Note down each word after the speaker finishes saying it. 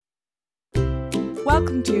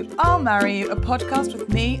Welcome to I'll Marry You, a podcast with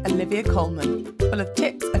me, Olivia Coleman, full of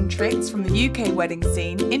tips and tricks from the UK wedding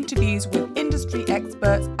scene, interviews with industry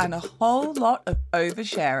experts, and a whole lot of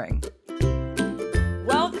oversharing.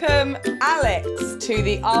 Welcome, Alex, to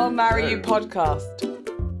the I'll Marry You podcast.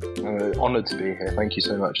 Honoured to be here. Thank you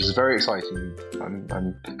so much. It's very exciting,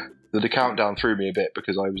 and the countdown threw me a bit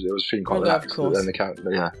because I was feeling quite relaxed. Of course. And the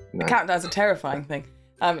countdown's a terrifying thing.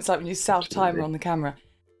 It's like when you self-timer on the camera.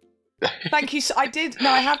 Thank you.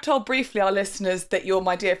 I have told briefly our listeners that you're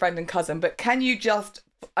my dear friend and cousin, but can you just,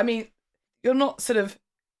 you're not sort of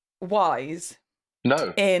wise.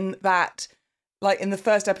 No. In that, like in the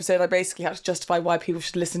first episode, I basically had to justify why people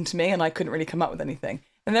should listen to me and I couldn't really come up with anything.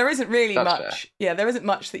 And there isn't really much. Fair. Yeah, there isn't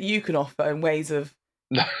much that you can offer in ways of...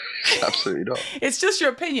 No, absolutely not. It's just your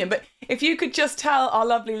opinion. But if you could just tell our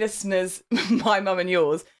lovely listeners, my mum and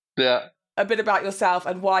yours, a bit about yourself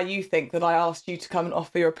and why you think that I asked you to come and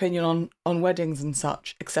offer your opinion on weddings and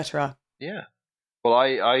such, etc. Yeah. Well,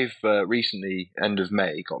 I've recently, end of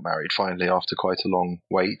May, got married finally after quite a long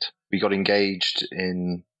wait. We got engaged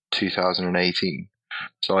in 2018.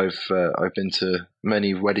 So I've been to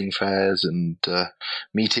many wedding fairs and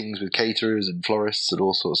meetings with caterers and florists and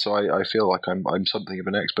all sorts. So I feel like I'm something of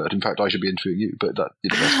an expert. In fact, I should be interviewing you. But that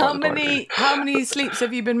that's how many sleeps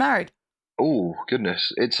have you been married? Oh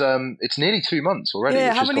goodness, it's nearly 2 months already.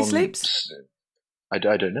 Yeah, how many sleeps? I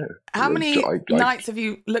don't know. How many nights have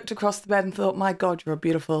you looked across the bed and thought, "My God, you're a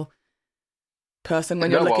beautiful person" when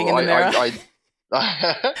you're looking in the mirror?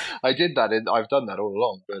 I did that. I've done that all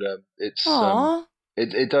along, but it's. Aww.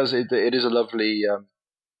 It is a lovely,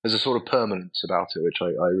 there's a sort of permanence about it, which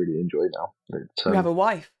I really enjoy now. You have a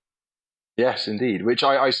wife? Yes, indeed, which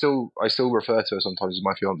I still refer to her sometimes as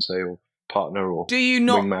my fiance or partner or do you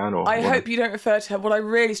not, wingman or I hope you don't refer to her. What I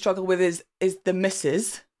really struggle with is the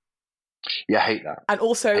missus. Yeah, I hate that. And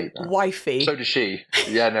also wifey. So does she.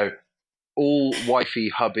 Yeah, no. All wifey,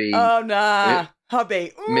 hubby. Oh, nah.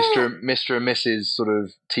 Hubby. Mr. and Mrs. sort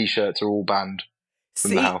of T-shirts are all banned.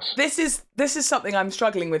 See, this is something I'm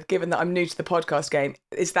struggling with, given that I'm new to the podcast game,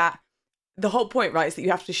 is that the whole point, right, is that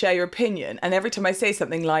you have to share your opinion. And every time I say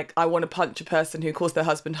something like, I want to punch a person who calls their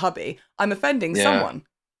husband hubby, I'm offending someone.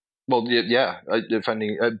 Well,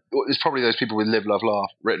 offending. It's probably those people with live, love,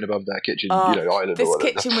 laugh written above their kitchen, island. This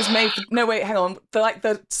kitchen was made for... No, wait, hang on.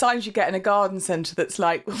 The signs you get in a garden centre that's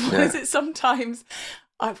like, what is it sometimes?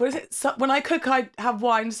 What is it? When I cook, I have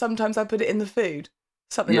wine. Sometimes I put it in the food.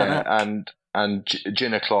 Something like that. And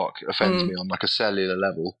gin o'clock offends me on like a cellular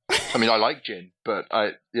level. I mean, I like gin, but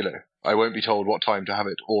I won't be told what time to have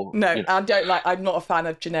it. Or no, I don't like. I'm not a fan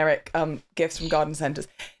of generic gifts from garden centres.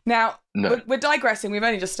 Now we're digressing. We've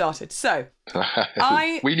only just started, so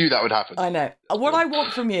we knew that would happen. I know. What I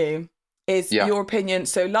want from you is your opinion.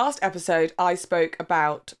 So last episode, I spoke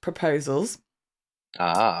about proposals.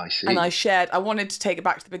 Ah, I see. And I wanted to take it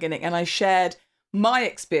back to the beginning, and I shared my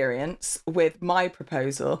experience with my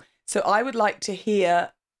proposal. So I would like to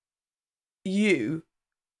hear you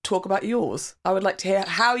talk about yours. I would like to hear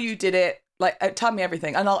how you did it. Like, tell me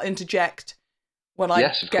everything, and I'll interject when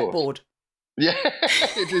I get bored. Yeah,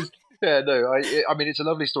 it is. Yeah, no. I mean, it's a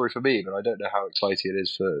lovely story for me, but I don't know how exciting it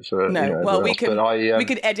is for. No, well, we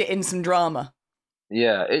could edit in some drama.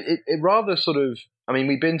 Yeah, it rather sort of. I mean,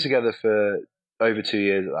 we've been together for over 2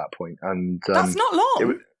 years at that point, and that's not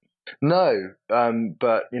long. No,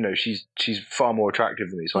 but she's far more attractive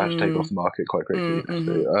than me, so I had to take her off the market quite quickly.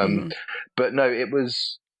 But no, it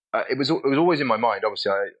was always in my mind.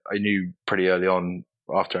 Obviously, I knew pretty early on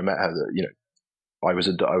after I met her that I was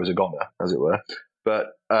a goner, as it were.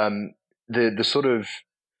 But the sort of,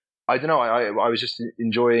 I don't know. I was just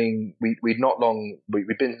enjoying. We'd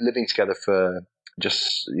been living together for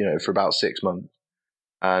just for about 6 months,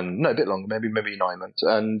 and no, a bit longer, maybe 9 months,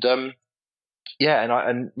 and. Yeah,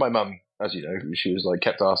 and my mum, as you know, she was like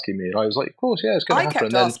kept asking me, and I was like, of course, yeah, it's going to happen. I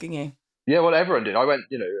kept asking you. Yeah, well, everyone did. I went,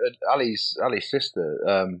 Ali's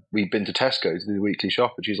sister. We'd been to Tesco to do the weekly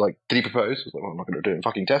shop, and she's like, "Did he propose?" I was like, "Well, I'm not going to do it in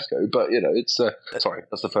fucking Tesco," but it's sorry,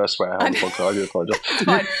 that's the first swear on the podcast. I do apologise.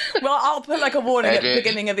 Fine. Well, I'll put like a warning at the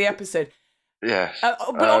beginning of the episode. Yeah.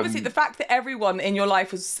 But obviously, the fact that everyone in your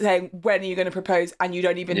life was saying, "When are you going to propose?" and you'd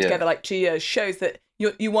only been together like 2 years shows that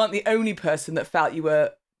you weren't the only person that felt you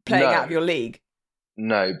were playing out of your league.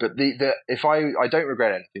 No, but if I don't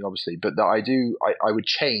regret anything, obviously, but that I would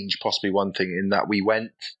change possibly one thing in that we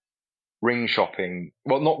went ring shopping.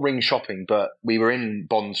 Well, not ring shopping, but we were in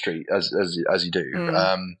Bond Street as you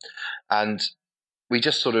do, and we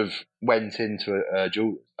just sort of went into a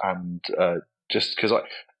jewel and just because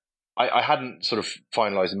I hadn't sort of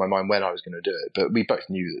finalised in my mind when I was going to do it, but we both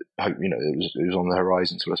knew that it was on the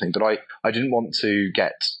horizon sort of thing. But I didn't want to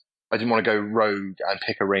get didn't want to go rogue and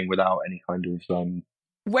pick a ring without any kind of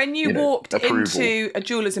when you walked approval. into a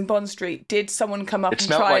jeweller's in Bond Street, did someone come up It and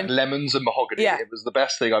smelled try like and... lemons and mahogany. Yeah. It was the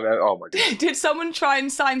best thing I've ever... Oh, my God. Did someone try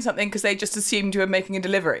and sign something because they just assumed you were making a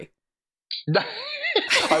delivery? No.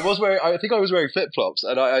 I think I was wearing flip-flops,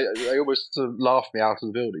 and I almost sort of laughed me out of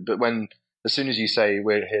the building. But as soon as you say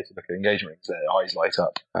we're here to look at engagement rings, their eyes light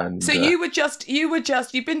up. And so you'd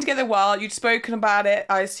been together a while, you'd spoken about it,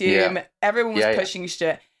 I assume. Yeah. Everyone was pushing you to do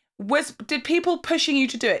it. Did people pushing you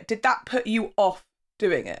to do it, did that put you off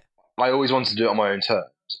doing it? I always wanted to do it on my own terms.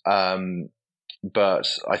 But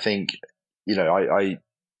I think,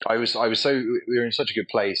 I was so, we were in such a good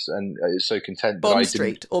place, and I was so content. Bond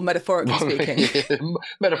Street, or metaphorically speaking.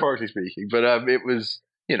 Metaphorically speaking, but it was,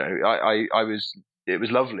 it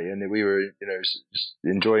was lovely, and we were, just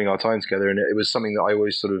enjoying our time together, and it was something that I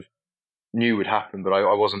always sort of knew would happen, but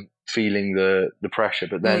I wasn't feeling the pressure.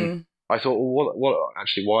 But then I thought, well, what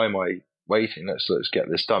actually? Why am I waiting? Let's get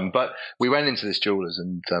this done. But we went into this jeweller's,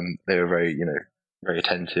 and they were very, very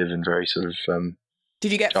attentive and very sort of.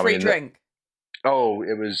 Did you get free drink? Oh,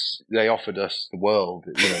 it was. They offered us the world.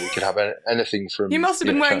 We could have anything from. You must have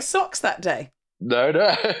been wearing socks that day. No,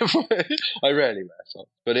 I rarely wear socks.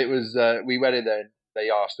 But it was. We went in there, and they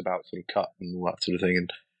asked about sort of cut and all that sort of thing,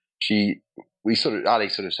 and Ali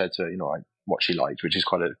sort of said to her, what she liked, which is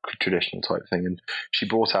quite a traditional type thing, and she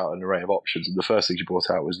brought out an array of options. And the first thing she brought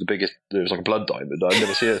out was the biggest. It was like a blood diamond. I'd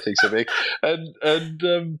never seen anything so big, and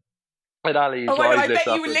Ali. Oh, wait,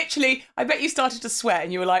 I bet you started to sweat,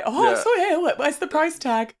 and you were like, "Oh, where's the price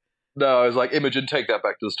tag?" No, I was like, Imogen, take that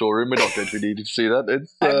back to the storeroom. We're not going to be needing to see that.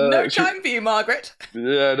 It's no time for you, Margaret.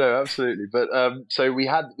 Yeah, no, absolutely. But so we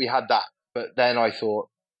had that, but then I thought,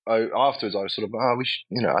 afterwards I was sort of, we should,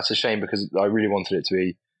 that's a shame, because I really wanted it to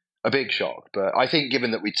be a big shock. But I think,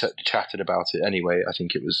 given that we chatted about it anyway, I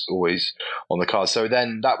think it was always on the cards. So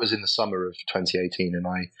then that was in the summer of 2018, and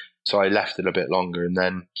I left it a bit longer, and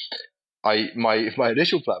then my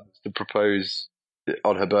initial plan was to propose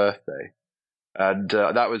on her birthday, and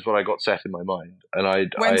that was what I got set in my mind.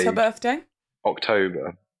 And when's her birthday?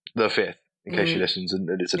 October the 5th, in case she listens, and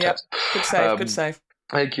it's a test. Good save. Good save.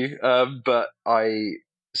 Thank you. But I'd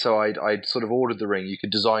sort of ordered the ring. You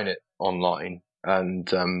could design it online, and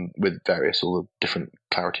with all the different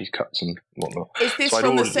clarity cuts and whatnot. Is this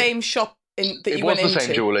from the same shop that you went into? It was the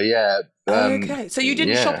same jeweler, yeah. Okay, so you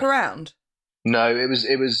didn't shop around? No, it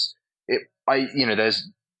was.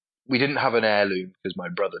 We didn't have an heirloom because my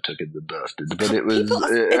brother took it the birthday, but it was.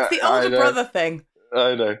 It's the older brother thing.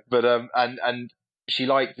 I know, but and she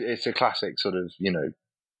liked. It's a classic sort of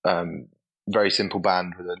very simple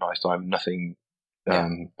band with a nice diamond, nothing.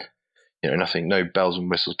 Nothing, no bells and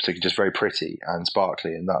whistles, particularly, just very pretty and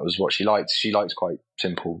sparkly, and that was what she liked. She likes quite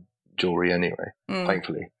simple jewelry anyway,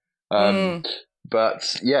 thankfully.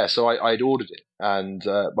 But yeah, so I'd ordered it, and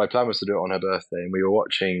my plan was to do it on her birthday. And we were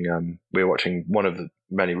watching one of the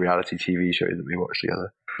many reality TV shows that we watched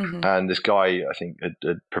together. And this guy, I think, had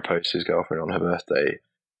proposed to his girlfriend on her birthday,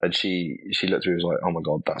 and she looked at me and was like, "Oh my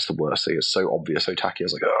God, that's the worst thing. It's so obvious, so tacky." I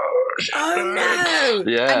was like, "Oh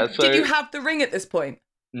no!" Yeah. And did you have the ring at this point?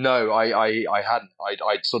 No, I hadn't. I'd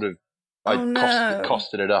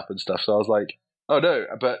costed it up and stuff. So I was like, "Oh no!"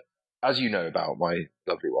 But as you know about my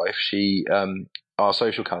lovely wife, she our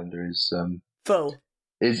social calendar is full.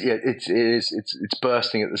 It's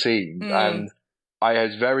bursting at the seams, and I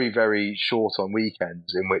was very, very short on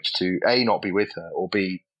weekends in which to A, not be with her, or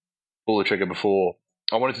B, pull the trigger before.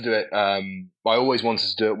 I wanted to do it. I always wanted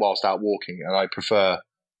to do it whilst out walking, and I prefer.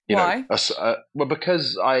 Why?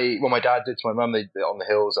 Because my dad did to my mum, they did it on the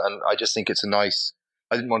hills, and I just think it's a nice.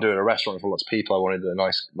 I didn't want to do it in a restaurant for lots of people. I wanted a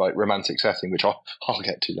nice, romantic setting, which I'll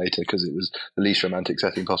get to later because it was the least romantic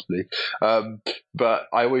setting possibly. But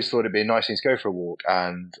I always thought it'd be a nice thing to go for a walk,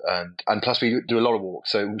 and plus we do a lot of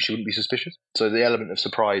walks, so she wouldn't be suspicious. So the element of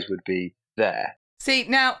surprise would be there. See,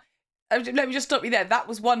 now, let me just stop you there. That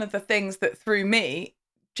was one of the things that threw me.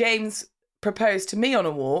 James proposed to me on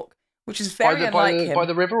a walk, which is very unlike him. By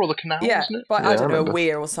the river or the canal, wasn't it? I don't know, a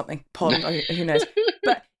weir or something, pond, who knows.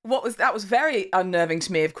 But that was very unnerving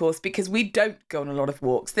to me, of course, because we don't go on a lot of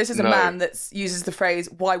walks. This is a man that uses the phrase,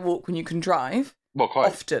 "Why walk when you can drive?" Well, quite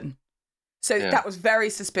often. So that was very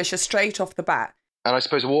suspicious straight off the bat. And I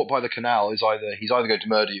suppose a walk by the canal is he's either going to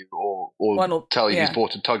murder you or tell you he's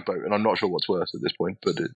bought a tugboat, and I'm not sure what's worse at this point.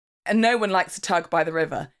 And no one likes a tug by the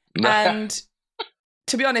river. And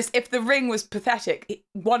to be honest, if the ring was pathetic,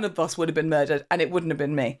 one of us would have been murdered, and it wouldn't have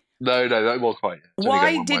been me. No, that was quite.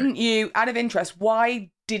 Why didn't you, out of interest, why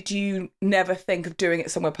did you never think of doing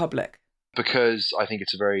it somewhere public? Because I think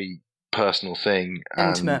it's a very personal thing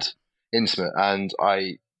and intimate, and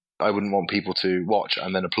wouldn't want people to watch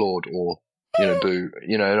and then applaud or boo.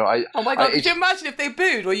 Oh my God! Could you imagine if they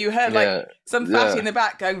booed, or you heard like some fatty in the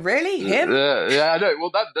back going, "Really, him?" Yeah, I know.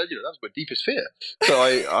 Well, that's my deepest fear. So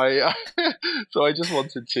I so I just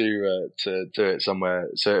wanted to do it somewhere.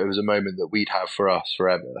 So it was a moment that we'd have for us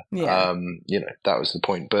forever. Yeah. That was the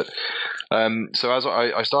point. But so as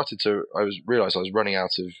I started to, realised I was running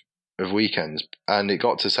out of weekends, and it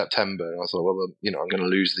got to September, and I thought, well, I'm going to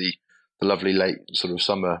lose the lovely late sort of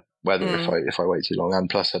summer weather if I wait too long. And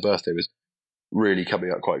plus, her birthday was really coming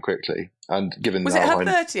up quite quickly, and given was it her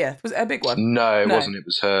 30th? Was it a big one? No, it wasn't. It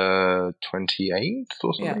was her 28th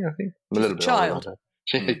or something. I think I'm a little bit child.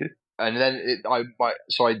 And then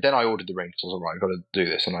I ordered the ring because I was like, right, I've got to do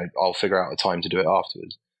this, and I'll figure out a time to do it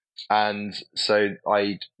afterwards. And so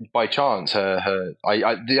by chance,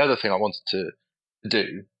 the other thing I wanted to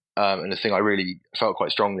do, and the thing I really felt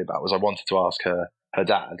quite strongly about was I wanted to ask her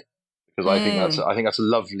dad, because I think that's a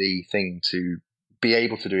lovely thing to be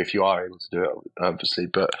able to do if you are able to do it, obviously.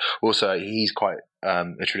 But also, he's quite a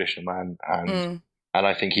traditional man, and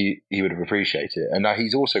I think he would have appreciated it. And now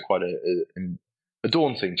he's also quite a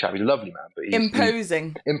daunting chap. He's a lovely man, but he's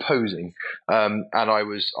imposing. And I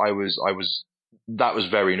was that was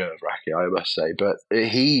very nerve wracking, I must say. But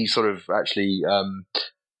he sort of actually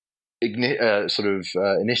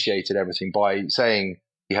initiated everything by saying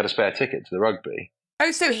he had a spare ticket to the rugby.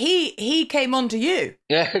 Oh, so he came on to you?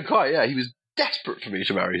 Yeah, quite. Yeah, he was desperate for me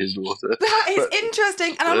to marry his daughter. That is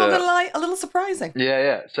interesting, and I'm not gonna lie, a little surprising.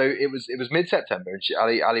 Yeah. So it was mid-September, and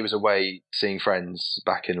Ali was away seeing friends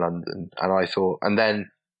back in London, and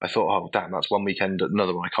then I thought, oh damn, that's one weekend,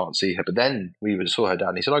 another one I can't see her. But then we saw her dad,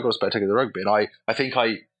 and he said, I got a spare ticket to the rugby, and I think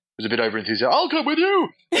I was a bit over enthusiastic. I'll come with you,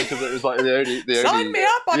 because it was like the only sign me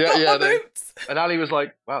up. I've got my boots. And Ali was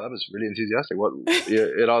like, wow, that was really enthusiastic. What?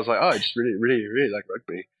 And I was like, oh, I just really, really, really like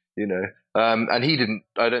rugby. And he didn't.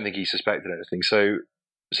 I don't think he suspected anything. So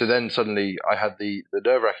then suddenly I had the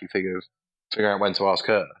nerve-wracking thing of figuring out when to ask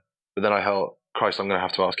her. But then I thought, Christ, I'm going to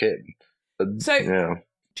have to ask him.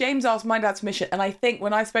 James asked my dad's permission, and I think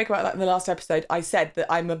when I spoke about that in the last episode, I said that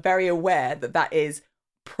I'm very aware that is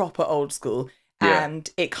proper old school, and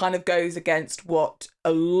it kind of goes against what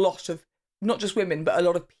a lot of, not just women, but a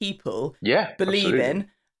lot of people believe in.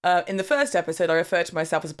 In the first episode, I referred to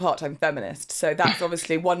myself as a part-time feminist, so that's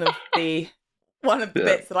obviously one of the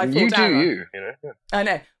bits that I fall down on. Yeah. I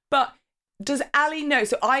know, but does Ali know?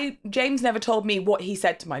 So James never told me what he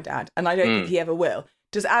said to my dad, and I don't think he ever will.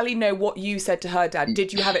 Does Ali know what you said to her dad?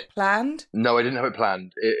 Did you have it planned? No, I didn't have it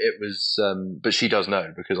planned. It was, but she does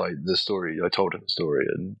know, because I told her the story.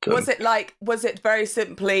 And was it very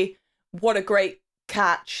simply, what a great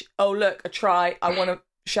catch? Oh look, a try. I want to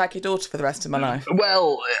shag your daughter for the rest of my life.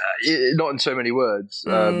 Well, not in so many words,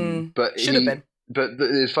 but should have been. But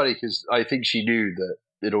it's funny because I think she knew that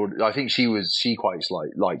I think she quite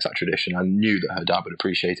likes that tradition and knew that her dad would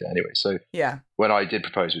appreciate it anyway. So when I did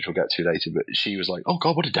propose, which we'll get to later, but she was like, "Oh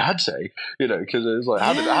God, what did Dad say?" Because it was like,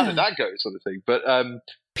 how did that go, sort of thing. But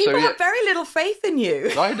people have very little faith in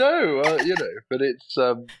you. I know, but it's.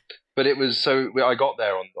 But it was I got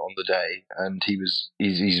there on the day, and he's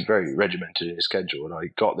very regimented in his schedule, and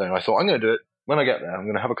I got there and I thought, I'm going to do it when I get there. I'm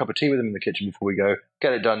going to have a cup of tea with him in the kitchen before we go,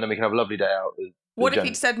 get it done, then we can have a lovely day out. What if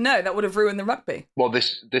he'd said no? That would have ruined the rugby. Well,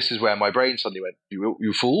 this is where my brain suddenly went,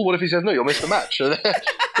 you fool, what if he says no, you'll miss the match? So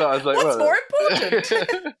I was like, what's more important?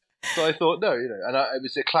 So I thought, no, and it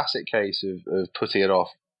was a classic case of putting it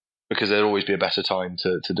off, because there'd always be a better time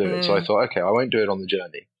to do it. So I thought, okay, I won't do it on the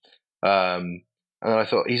journey. And then I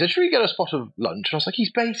thought, he said, should we get a spot of lunch? And I was like,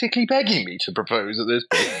 he's basically begging me to propose at this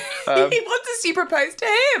point. He wants us to propose to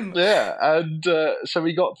him. Yeah, and so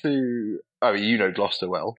we got to, Gloucester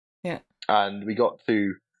well. Yeah. And we got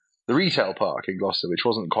to the retail park in Gloucester, which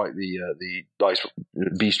wasn't quite the nice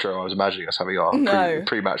bistro I was imagining us having our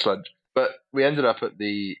pre-match lunch. But we ended up at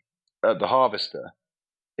the Harvester.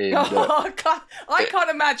 I can't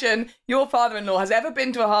imagine your father-in-law has ever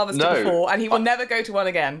been to a Harvester before, and he will never go to one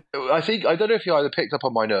again. I don't know if he either picked up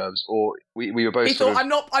on my nerves, or we were both. He thought,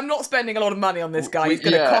 I'm not spending a lot of money on this guy. He's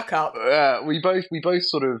going to cock up. We both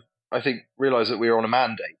sort of, I think, realised that we were on a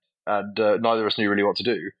mandate, and neither of us knew really what to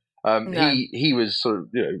do. He was sort of,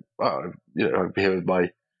 I'm here with my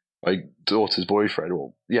daughter's boyfriend,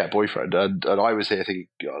 and I was here thinking,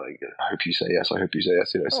 God, I hope you say yes.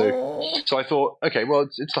 So I thought, okay, well,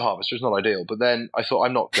 it's the Harvester, it's not ideal, but then I thought,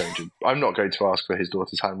 I'm not going to ask for his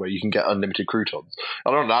daughter's hand where you can get unlimited croutons.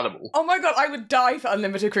 I'm not an animal. Oh my God, I would die for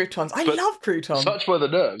unlimited croutons. I love croutons. Such were the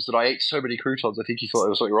nerves that I ate so many croutons. I think he thought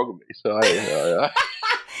there was something wrong with me. So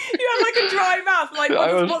had like a dry mouth. Like,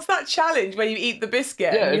 I what's that challenge where you eat the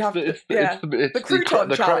biscuit? Yeah, and you it's the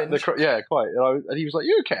crouton challenge. yeah, quite. And he was like,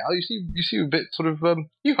 "You okay, Al? You seem a bit sort of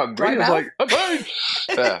you hungry?" Dry I was mouth? like, "I'm fine."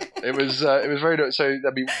 Yeah, it was very nice. So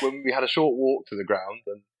when we had a short walk to the ground,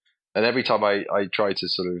 and every time I tried to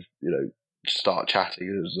sort of start chatting,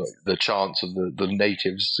 it was like the chants of the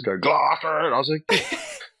natives to go Gloucester, and I was like,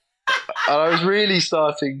 and I was really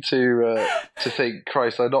starting to think,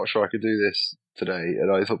 Christ, I'm not sure I could do this today.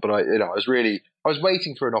 And I thought, but I was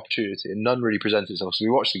waiting for an opportunity, and none really presented itself. So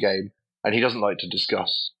we watched the game, and he doesn't like to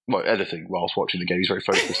discuss anything whilst watching the game. He's very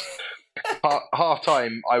focused. Half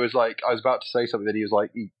time, I was about to say something, that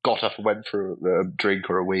he got up and went for a drink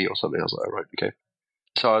or a wee or something. I was like, oh, right, okay.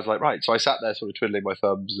 So I was like, right. So I sat there, sort of twiddling my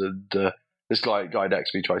thumbs, and this guy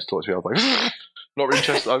next to me tried to talk to me. I was like, not really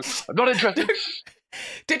interested. I'm not interested.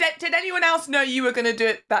 Did anyone else know you were going to do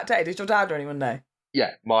it that day? Did your dad or anyone know?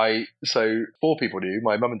 Yeah, so 4 people knew.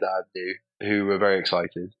 My mum and dad knew, who were very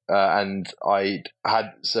excited, and I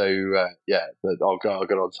had but I'll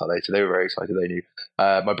get on to that later. They were very excited. They knew.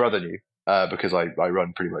 My brother knew because I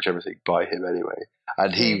run pretty much everything by him anyway,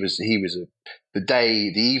 and he was the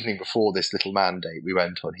evening before this little mandate we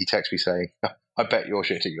went on. He texted me saying, "I bet you're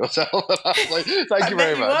shitting yourself." And I was like, "Thank you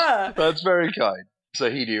very much. That's very kind." So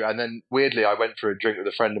he knew, and then weirdly, I went for a drink with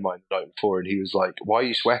a friend of mine the night before, and he was like, "Why are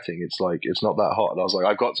you sweating? It's not that hot." And I was like,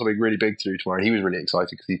 "I've got something really big to do tomorrow." And he was really excited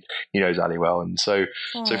because he knows Ali well, and so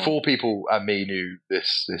 4 people and me knew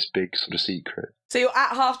this big sort of secret. So you're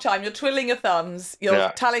at halftime, you're twiddling your thumbs,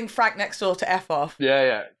 you're telling Frank next door to F off.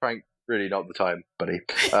 Yeah, Frank, really not the time, buddy.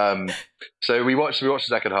 So we watched the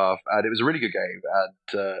second half, and it was a really good game,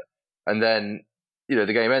 and then.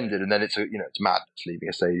 The game ended, and then it's madness leaving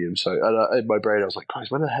a stadium. So in my brain, I was like, Christ,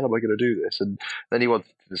 when the hell am I going to do this? And then he wanted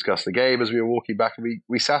to discuss the game as we were walking back, and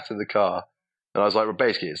we sat in the car, and I was like, well,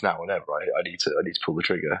 basically, it's now or never. I need to pull the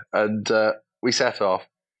trigger. And we set off,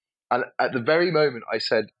 and at the very moment I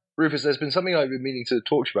said, Rufus, there's been something I've been meaning to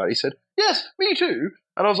talk to you about. He said, yes, me too.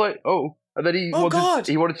 And I was like, oh. And then he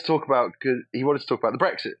wanted to talk about the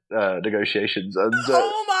Brexit negotiations. And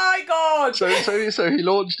oh my God! So he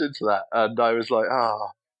launched into that, and I was like,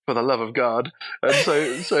 for the love of God! And so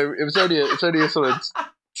it's only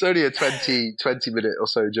a 20 minute or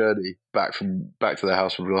so journey back to the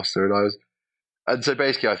house from Gloucester, and so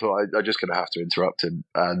basically I thought I'm just going to have to interrupt him,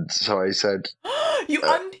 and so I said, you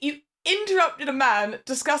interrupted a man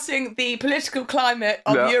discussing the political climate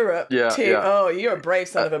of Europe. Oh, you're a brave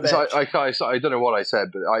son of a bitch. So I don't know what I said,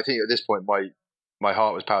 but I think at this point my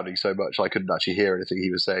heart was pounding so much I couldn't actually hear anything he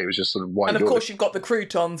was saying. It was just sort of white. And of course, you've got the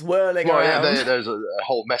croutons whirling around. Yeah, there's a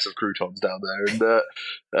whole mess of croutons down there,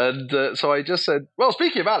 and so I just said, "Well,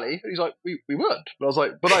 speaking of Ali," and he's like, "We weren't." And I was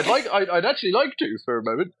like, "But I'd actually like to for a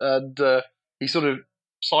moment." And he sort of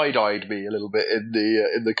side-eyed me a little bit in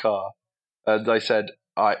the car, and I said,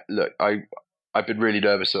 I've been really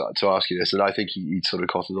nervous to ask you this, and I think he sort of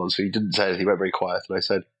cottoned on, so he didn't say anything. He went very quiet, and I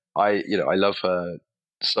said, I love her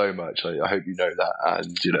so much. I hope you know that,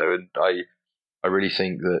 and I really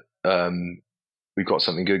think that we've got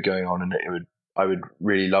something good going on, and I would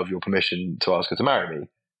really love your permission to ask her to marry me.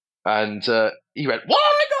 And he went, what?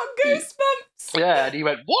 I got goosebumps. Yeah, and he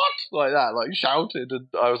went, what? Like that, like shouted, and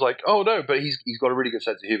I was like, oh no, but he's got a really good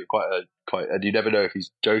sense of humour, quite, and you never know if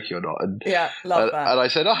he's joking or not. And love that. And I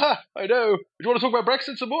said, I know. Do you want to talk about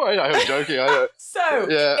Brexit some more? I was joking. I know. So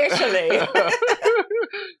Italy.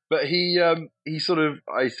 But he sort of,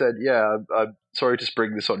 I said, yeah, I'm sorry to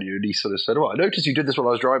spring this on you, and he sort of said, well, I noticed you did this while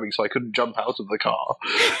I was driving, so I couldn't jump out of the car,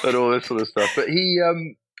 and all this sort of stuff. But he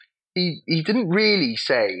didn't really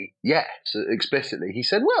say yes explicitly. He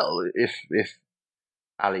said, well, if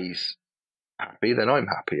Ali's happy, then I'm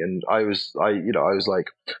happy. And I was like,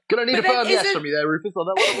 gonna need a firm yes from you there, Rufus, on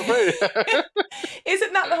that one, I'm afraid.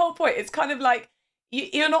 Isn't that the whole point? It's kind of like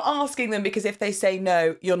you're not asking them because if they say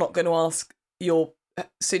no, you're not going to ask your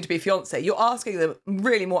soon-to-be fiance. You're asking them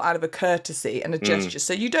really more out of a courtesy and a gesture.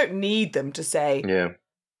 So you don't need them to say,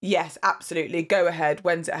 yes, absolutely, go ahead.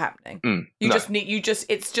 When's it happening?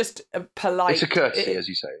 It's just a polite. It's a courtesy, as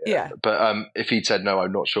you say. Yeah. But if he'd said no,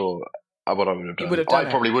 I'm not sure what I would have done. I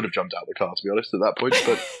probably would have jumped out of the car, to be honest, at that point.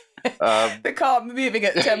 But the car moving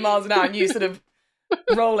at 10 miles an hour and you sort of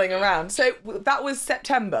rolling around. So that was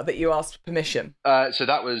September that you asked permission. So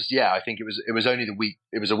that was, I think it was only the week.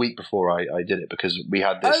 It was a week before I did it, because we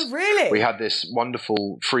had this. Oh, really? We had this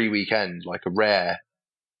wonderful free weekend, like a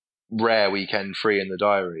rare weekend free in the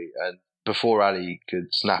diary, and before Ali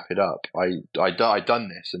could snap it up, I'd done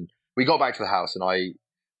this, and we got back to the house, and I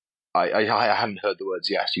hadn't heard the words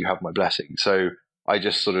 "yes, you have my blessing," so I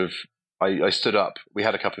just sort of I stood up. We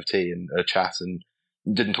had a cup of tea and a chat, and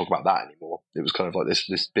didn't talk about that anymore. It was kind of like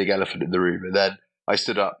this big elephant in the room. And then I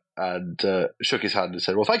stood up and shook his hand and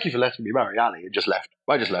said, "Well, thank you for letting me marry Ali," and just left.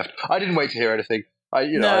 I just left. I didn't wait to hear anything.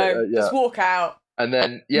 Just walk out. And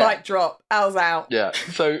then, mic drop. Al's out. Yeah.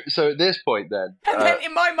 So at this point, then, and then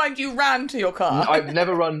in my mind, you ran to your car. I've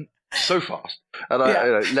never run so fast, and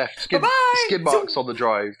I left skid marks on the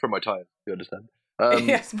drive from my tyres. You understand?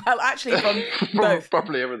 Yes, well, actually, from both.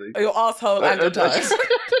 Probably everything. Your arsehole and your tyres.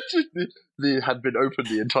 They had been open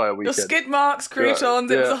the entire weekend. Your skid marks,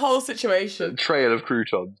 croutons, it was a whole situation. A trail of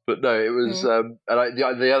croutons. But no, it was... and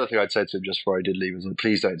the other thing I'd said to him just before I did leave was,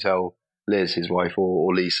 please don't tell Liz, his wife,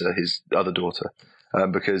 or Lisa, his other daughter,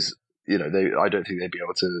 because... I don't think they'd be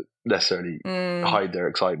able to necessarily hide their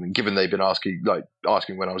excitement, given they've been asking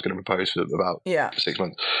when I was going to propose for about 6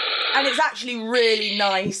 months. And it's actually really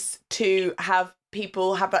nice to have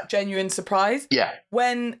people have that genuine surprise. Yeah.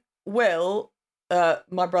 When Will,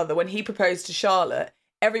 my brother, when he proposed to Charlotte,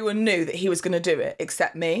 everyone knew that he was going to do it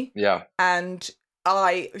except me. Yeah. And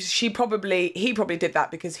he probably did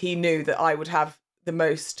that because he knew that I would have the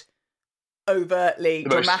most overtly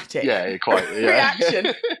dramatic reaction,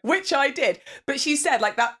 which I did. But she said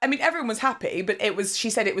like that, I mean, everyone was happy, but she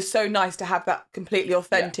said it was so nice to have that completely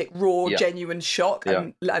authentic, raw, genuine shock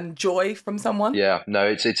and joy from someone. Yeah, no,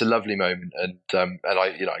 it's a lovely moment, and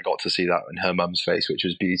I got to see that in her mum's face, which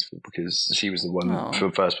was beautiful because she was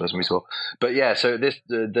the first person we saw. But yeah, so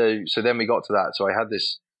so then we got to that. So I had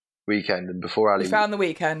this weekend, and before Ali, you found the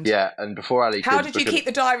weekend. Yeah, and before Ali, how did you keep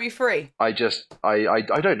the diary free? I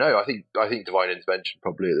don't know. I think divine intervention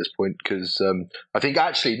probably at this point, because I think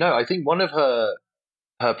one of her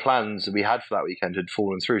plans that we had for that weekend had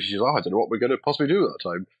fallen through. She was, I don't know what we're going to possibly do at that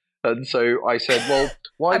time. And so I said, well,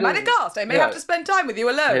 why? I'm aghast. I may have to spend time with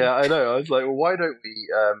you alone. Yeah, I know. I was like, well, why don't we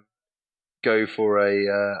go for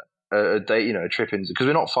a date, a trip in, because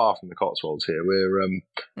we're not far from the Cotswolds here. We're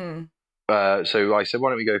so I said, why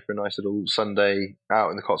don't we go for a nice little Sunday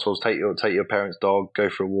out in the Cotswolds? Take your parents' dog, go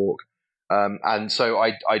for a walk. And so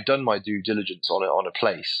I'd done my due diligence on a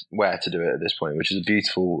place where to do it at this point, which is a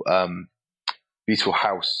beautiful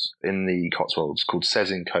house in the Cotswolds called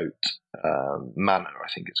Sezincote Manor, I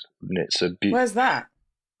think it's called. And it's a Where's that?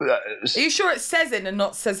 Are you sure it's Cezanne and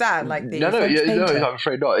not Cezanne, like the French painter? No, I'm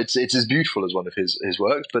afraid not. It's as beautiful as one of his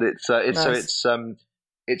works, but it's nice. So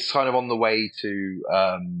it's kind of on the way to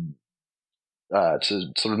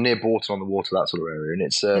sort of near Bourton on the Water, that sort of area, and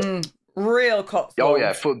it's real Cotswolds. Oh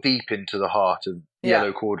yeah, foot deep into the heart of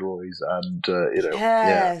yellow corduroys, and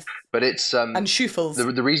But it's and Schufels.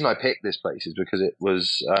 The reason I picked this place is because it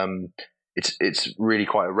was it's really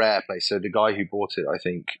quite a rare place. So the guy who bought it, I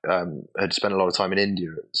think, had spent a lot of time in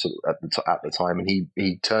India sort of at the time, and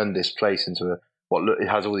he turned this place into it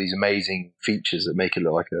has all these amazing features that make it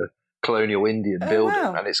look like a colonial Indian building,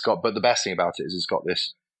 and but the best thing about it is it's got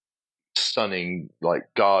this stunning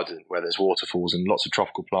garden where there's waterfalls and lots of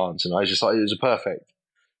tropical plants, and I just thought it was a perfect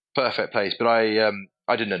place. But I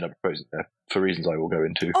didn't end up proposing there for reasons I will go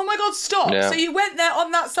into. Oh my God, stop! Yeah. So you went there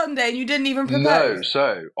on that Sunday and you didn't even propose?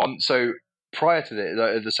 No. So prior to this,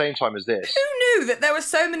 at the same time as this, who knew that there were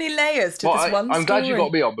so many layers to this one story? I'm glad you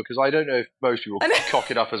got me on, because I don't know if most people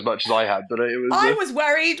cock it up as much as I had, but it was. I was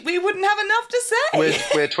worried we wouldn't have enough to say.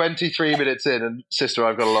 We're 23 minutes in, and sister,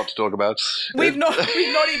 I've got a lot to talk about. We've not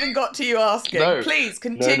even got to you asking. No, please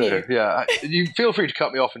continue. No. Yeah, you feel free to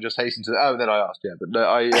cut me off and just hasten to. And then I asked, but no,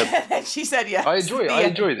 I. She said yes. I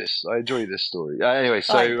enjoy this. I enjoy this story. Anyway,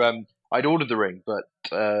 so I'd ordered the ring, but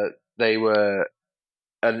they were,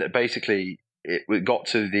 and basically. It got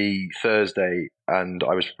to the Thursday, and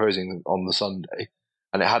I was proposing on the Sunday,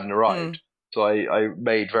 and it hadn't arrived. So I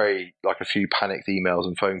made a few panicked emails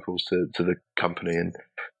and phone calls to the company, and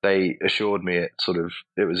they assured me it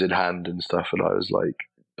was in hand and stuff. And I was like,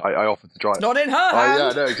 I offered to drive. It's not in her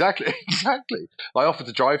hand. Yeah, no, exactly. I offered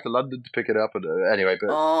to drive to London to pick it up, and anyway,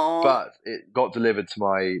 but it got delivered to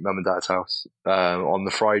my mum and dad's house on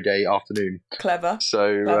the Friday afternoon. Clever.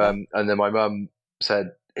 So and then my mum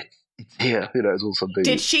said, it's here, it's all something.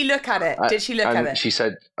 Did she look at it? She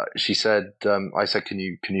said, I said, can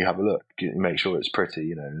you have a look? Can you make sure it's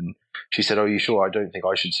pretty, And she said, are you sure? I don't think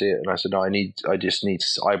I should see it. And I said, no, I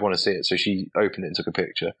want to see it. So she opened it and took a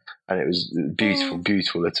picture, and it was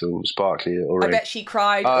beautiful little sparkly little ring. I bet she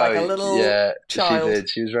cried like a little child. She did.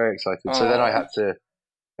 She was very excited. So then I had to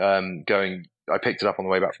I picked it up on the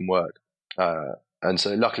way back from work. And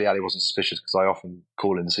so luckily Ali wasn't suspicious, because I often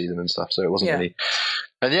call in to see them and stuff. So it wasn't really.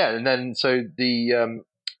 And then so the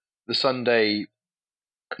Sunday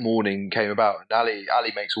morning came about, and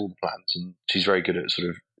Ali makes all the plans, and she's very good at sort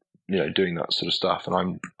of doing that sort of stuff, and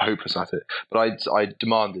I'm hopeless at it. But I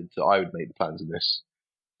demanded that I would make the plans in this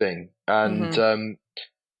thing, and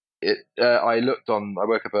I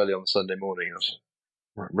woke up early on Sunday morning. I was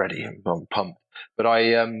ready. I'm pumped, but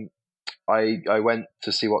I went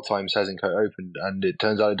to see what time Says & Co opened, and it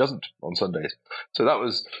turns out it doesn't on Sundays. So that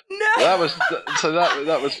was that was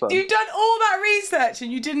fun. You've done all that research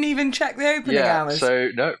and you didn't even check the opening hours. So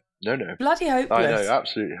no. Bloody hopeless. I know,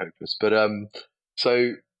 absolutely hopeless. But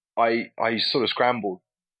so I sort of scrambled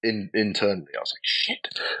internally. I was like, shit,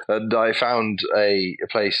 and I found a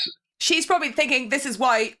place. She's probably thinking, this is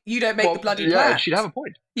why you don't make the bloody plans. Yeah, she'd have a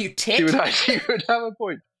point. You tit. She would have a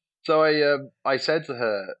point. So I said to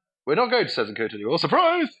her, we're not going to Says & Co anymore.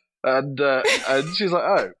 Surprise! And she's like,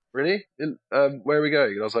 oh, really? Where are we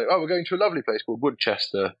going? And I was like, oh, we're going to a lovely place called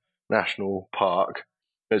Woodchester National Park.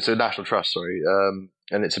 It's a National Trust, sorry.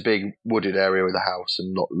 And it's a big wooded area with a house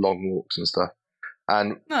and long walks and stuff.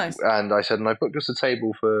 And nice. And I said, and I booked us a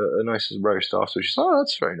table for a nice roast after. So she's like, oh,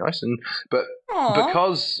 that's very nice. But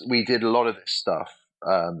because we did a lot of this stuff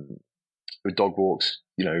with dog walks,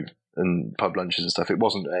 and pub lunches and stuff, it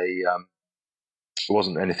wasn't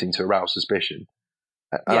anything to arouse suspicion.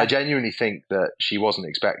 And I genuinely think that she wasn't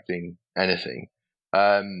expecting anything.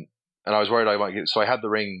 And I was worried I might get. So I had the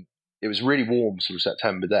ring. It was really warm, sort of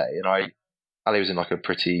September day, and Ali was in like a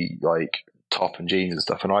pretty top and jeans and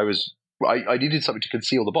stuff, and I needed something to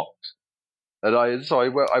conceal the box, and I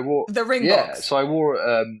wore the ring box. So I wore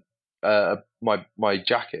my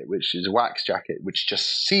jacket, which is a wax jacket, which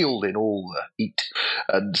just sealed in all the heat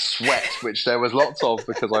and sweat, which there was lots of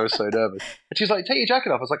because I was so nervous. And she's like, "Take your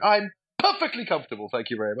jacket off." I was like, "I'm perfectly comfortable,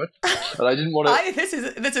 thank you very much." And I didn't want to. This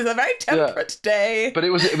is a very temperate day. But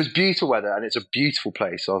it was beautiful weather, and it's a beautiful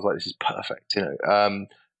place. So I was like, "This is perfect,"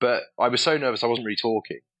 But I was so nervous, I wasn't really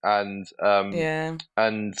talking, and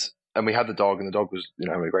we had the dog, and the dog was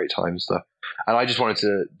having a great time and stuff. And I just wanted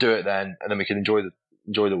to do it then, and then we could enjoy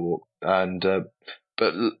the walk. And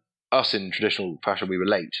but us in traditional fashion, we were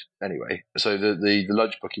late anyway. So the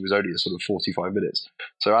lunch booking was only a sort of 45 minutes.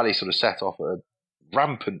 So Ali sort of set off at a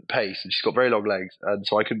rampant pace, and she's got very long legs, and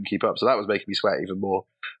so I couldn't keep up. So that was making me sweat even more.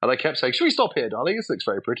 And I kept saying, "Should we stop here, darling? This looks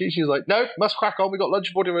very pretty." She was like, "No, must crack on. We got lunch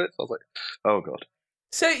in 40 minutes." I was like, "Oh god."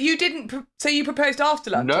 So you didn't. So you proposed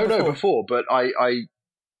after lunch? No, before. But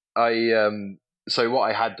so what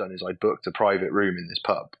I had done is I booked a private room in this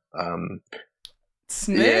pub.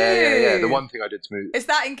 Smooth. Yeah. The one thing I did smooth. Is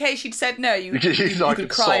that in case she'd said no? You could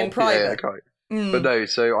cry in private. Yeah, cry. But no.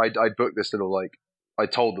 So I booked this little I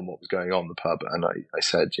told them what was going on in the pub, and I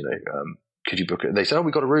said, could you book it? And they said, "Oh,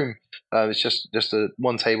 we got a room. It's just a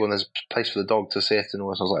one table, and there's a place for the dog to sit and all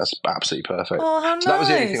this." I was like, "That's absolutely perfect." Oh, how nice. So that was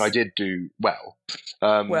the only thing I did do well.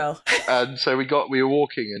 And so we were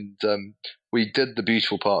walking, and we did the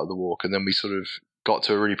beautiful part of the walk, and then we sort of got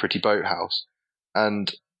to a really pretty boathouse,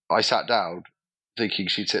 and I sat down thinking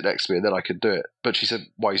she'd sit next to me and then I could do it. But she said,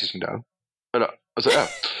 "Why are you sitting down?" And I was like, "Oh."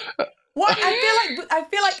 What? I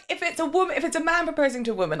feel like if it's a man proposing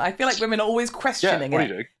to a woman, I feel like women are always questioning what are you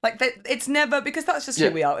doing? Like it's never, because that's just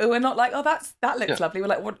who we are. We're not like, "Oh, that looks lovely." We're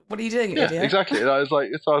like, "What are you doing, idiot?" Exactly. And I was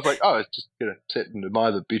like, "Oh, it's just sit and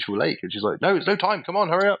admire the beautiful lake." And she's like, "No, it's no time. Come on,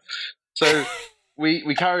 hurry up." So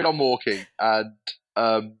we carried on walking, and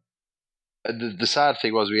the sad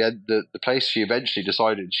thing was the place she eventually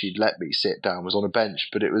decided she'd let me sit down was on a bench,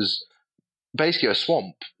 but it was basically a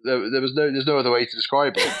swamp. There's no other way to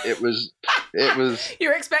describe it. It was.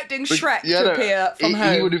 You're expecting Shrek to appear from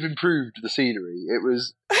home. He would have improved the scenery.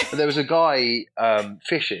 There was a guy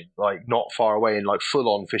fishing not far away in full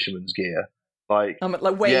on fisherman's gear, like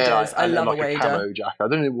waders. I love a wader. A camo jacket. I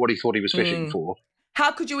don't know what he thought he was fishing for.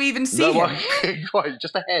 How could you even see him? Quite,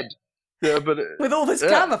 just a head. Yeah, but with all this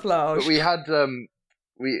camouflage. But we had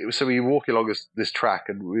we were walking along this track,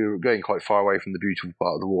 and we were going quite far away from the beautiful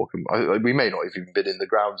part of the walk. And we may not have even been in the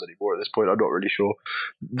grounds anymore at this point. I'm not really sure.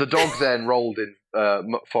 The dog then rolled in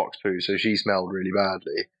fox poo, so she smelled really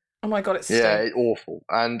badly. Oh my god, it's awful.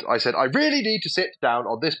 And I said, "I really need to sit down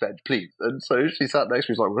on this bench, please." And so she sat next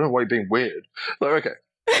to me. She's like, "Why are you being weird?" Like, okay.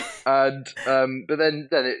 And but then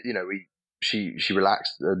it, she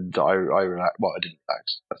relaxed, and I relaxed. Well, I didn't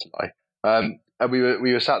relax. That's a lie. And we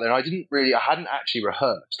were sat there, and I hadn't actually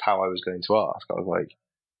rehearsed how I was going to ask. I was like,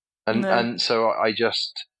 and so I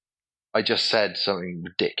just said something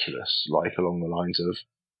ridiculous, like along the lines of,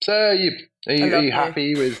 "So are you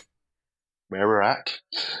happy with where we're at?"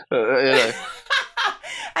 And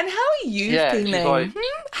how are you feeling? She's like,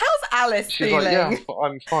 how's Alice feeling? Like, "Yeah,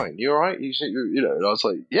 I'm fine. You all right?" And I was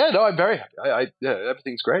like, "Yeah, no, I'm very happy.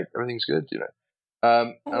 Everything's great. Everything's good.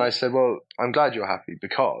 And I said, "Well, I'm glad you're happy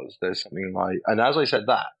because there's something like..." And as I said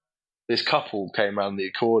that, this couple came around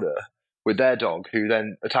the corner with their dog, who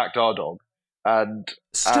then attacked our dog. And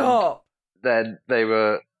stop. And then they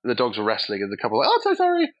were the dogs were wrestling, and the couple were like, "Oh, I'm so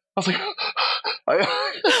sorry." I was like,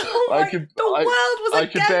 I could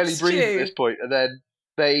barely breathe at this point. And then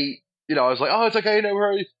they, I was like, "Oh, it's okay, no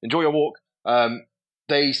worries. Enjoy your walk."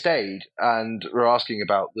 They stayed and were asking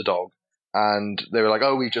about the dog, and they were like,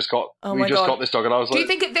 "Oh, we just got this dog," and I was like, Do you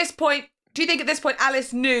think at this point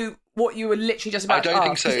Alice knew what you were literally just about to ask? I don't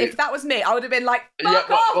think so. If that was me, I would have been like, "Fuck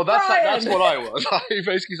off, Brian." That's what I was. I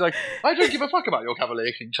basically was like, "I don't give a fuck about your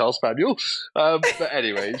Cavalier King Charles Spaniel." But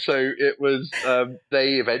anyway, so it was.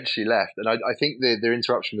 They eventually left, and I think their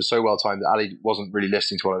interruption was so well timed that Ali wasn't really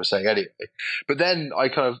listening to what I was saying anyway. But then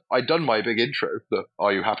I'd done my big intro, the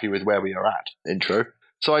 "Are you happy with where we are at?" intro.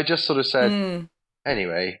 So I just sort of said,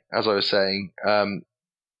 anyway, as I was saying,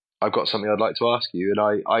 I've got something I'd like to ask you.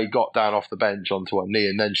 And I got down off the bench onto one knee,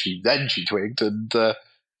 and then she twigged, and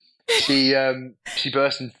she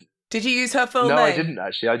burst into... Did you use her full name? No, I didn't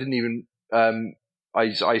actually. I didn't even...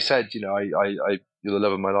 I said, you're the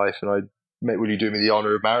love of my life, and will you do me the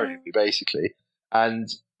honour of marrying me, basically. And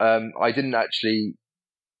I didn't actually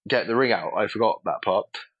get the ring out. I forgot that part.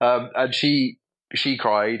 And she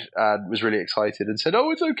cried and was really excited and said,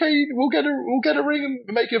 "Oh, it's okay. We'll get a ring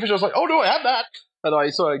and make it official." I was like, "Oh no, I have that." And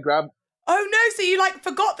I grabbed. Oh no! So you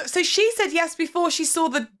forgot that? So she said yes before she saw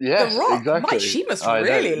the rock. Exactly. She must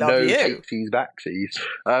really love you. No takesies, backsies.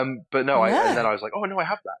 But no, and then I was like, "Oh no, I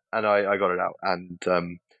have that," and I got it out, and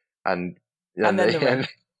then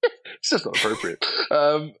it's just not appropriate.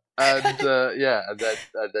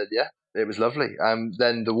 It was lovely.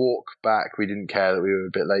 Then the walk back, we didn't care that we were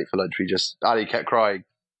a bit late for lunch. Ali kept crying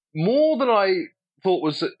more than I thought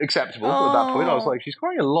was acceptable at that point. I was like, she's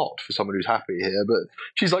crying a lot for someone who's happy here, but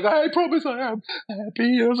she's like, "I promise I am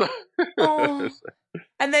happy." I was like,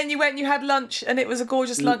 And then you went and you had lunch, and it was a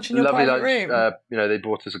gorgeous lunch in your private room. They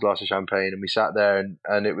brought us a glass of champagne, and we sat there,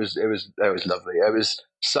 and it was lovely. It was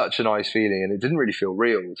such a nice feeling, and it didn't really feel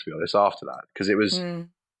real, to be honest, after that, because it was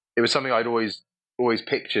something I'd always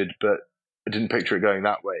pictured, but I didn't picture it going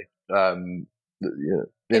that way.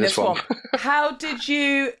 In a swamp. How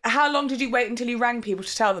long did you wait until you rang people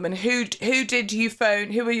to tell them? And who did you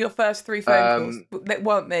phone? Who were your first 3 phone calls? That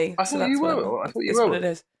weren't me. I thought you were. I thought you were. What it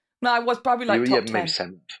is. No, I was probably top 10. Maybe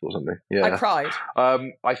 7th or something. Yeah. I cried.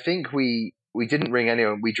 I think we didn't ring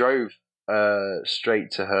anyone. We drove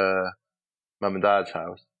straight to her mum and dad's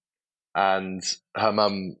house. And her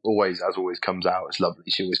mum always comes out. It's lovely.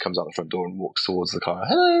 She always comes out the front door and walks towards the car.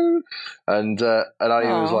 "Hello," and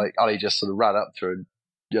Ali just sort of ran up to her and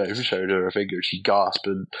showed her a finger. She gasped,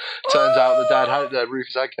 and turns out that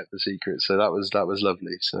Rufus had kept the secret. So that was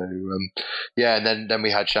lovely. So and then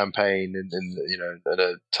we had champagne and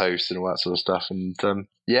a toast and all that sort of stuff. And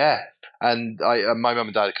and my mum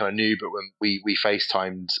and dad kind of knew, but when we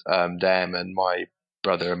FaceTimed them and my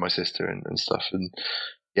brother and my sister and stuff and.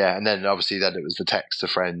 Yeah, and then obviously it was the text to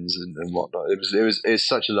friends and whatnot. It was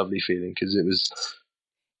such a lovely feeling because it was.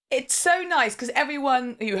 It's so nice because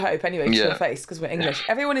everyone, you hope anyway, to your face because we're English.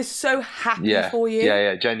 Everyone is so happy for you.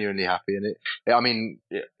 Yeah, genuinely happy, and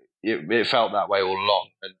it felt that way all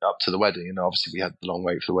along and up to the wedding, and obviously we had the long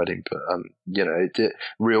wait for the wedding, but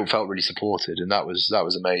it felt really supported, and that was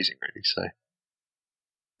amazing, really.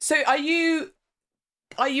 So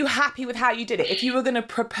are you happy with how you did it? If you were going to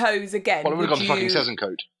propose again, well, I would have gone to fucking Season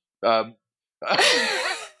Coat.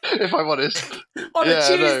 If I'm honest. On a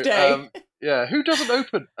Tuesday. Who doesn't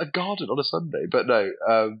open a garden on a Sunday? But no.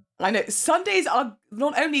 I know. Sundays are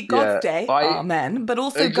not only God's Day, amen, but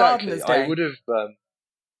also Gardener's Day. I would have...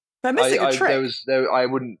 they're missing a trick. I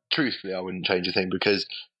wouldn't change a thing because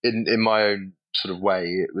in my own sort of way,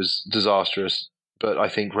 it was disastrous, but I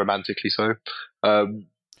think romantically so.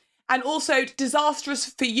 And also disastrous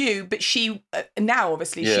for you, but she, now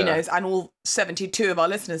obviously she knows, and all 72 of our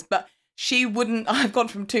listeners, but she wouldn't, I've gone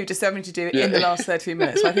from 2 to 72 in the last 30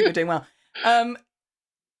 minutes, so I think we're doing well.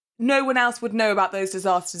 No one else would know about those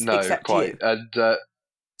disasters except you. And,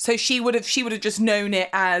 so she would have just known it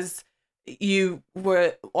as you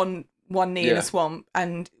were on one knee in a swamp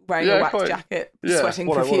and wearing a wax jacket, sweating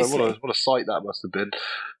profusely. What a sight that must have been.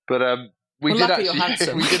 But we did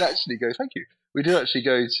actually go, thank you. We did actually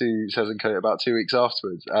go to Season Coat about 2 weeks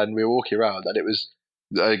afterwards, and we were walking around, and it was,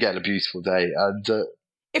 again, a beautiful day. And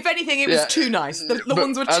if anything, it was too nice. The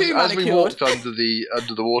lawns were too manicured. As we walked under the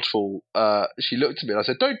waterfall, she looked at me, and I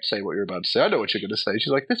said, "Don't say what you're about to say. I know what you're going to say." She's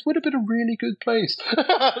like, "This would have been a really good place."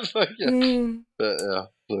 I was like,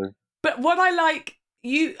 But what I like,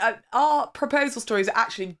 our proposal stories are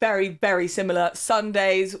actually very, very similar.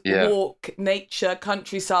 Sundays, walk, nature,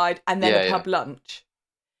 countryside, and then a pub lunch.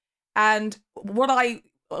 And what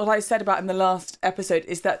I said about in the last episode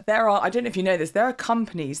is that there are, I don't know if you know this, there are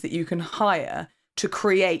companies that you can hire to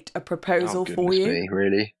create a proposal for you. Me,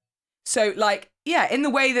 really? So, like, yeah, in the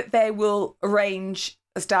way that they will arrange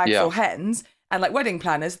stags or hens and like wedding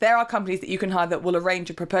planners, there are companies that you can hire that will arrange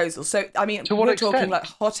a proposal. So, I mean, we're talking like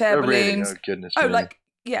hot air balloons. Really? Oh, goodness.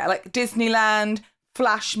 Like Disneyland,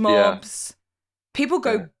 flash mobs. People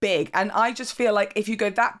go big. And I just feel like if you go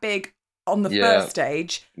that big on the first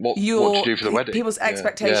stage, what to do for the wedding? People's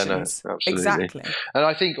expectations. No, exactly. And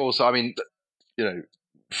I think also, I mean,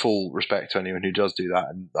 full respect to anyone who does do that.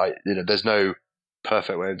 And there's no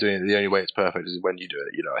perfect way of doing it. The only way it's perfect is when you do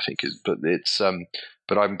it. I think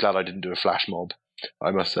but I'm glad I didn't do a flash mob,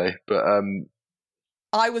 I must say. But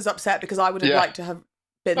I was upset because I would have liked to have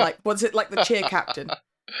been like, what's it like the cheer captain?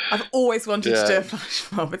 I've always wanted to do a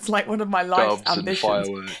flash mob. It's like one of my life ambitions. And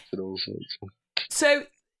fireworks and all sorts. So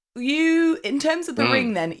you, in terms of the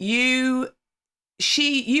ring, then you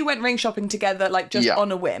went ring shopping together, like just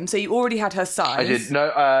on a whim. So you already had her size. I did.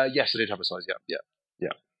 No, yes, I did have a size. Yeah.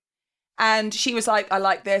 And she was like, I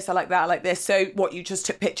like this, I like that, I like this. So what, you just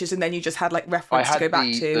took pictures and then you just had like reference to go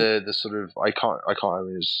back to? The sort of, I can't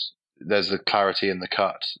remember, there's the clarity in the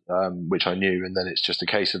cut, which I knew, and then it's just a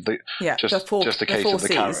case of the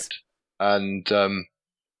carrot. And,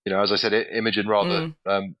 as I said, Imogen rather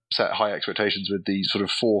set high expectations with the sort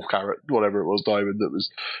of 4 carat, whatever it was, diamond that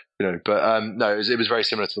was, but no, it was very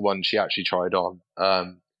similar to the one she actually tried on.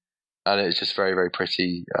 And it's just very, very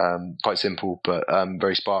pretty, quite simple, but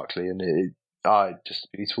very sparkly, and just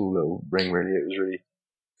a beautiful little ring. Really, it was really.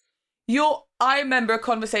 I remember a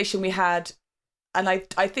conversation we had, and I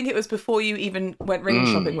think it was before you even went ring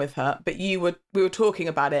shopping with her, but we were talking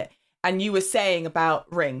about it, and you were saying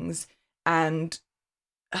about rings. And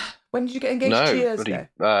when did you get engaged? 2 years ago.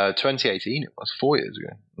 2018. It was 4 years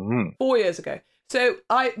ago. Mm. 4 years ago. So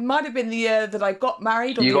I might have been the year that I got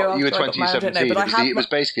married, or the year after I got married. I don't know, but it was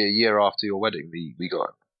basically a year after your wedding. We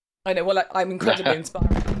got. I know. Well, I'm incredibly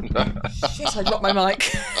inspiring. Shit! I dropped my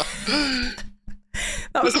mic.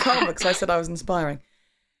 That was karma because I said I was inspiring.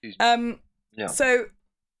 So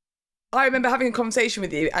I remember having a conversation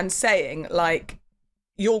with you and saying, like,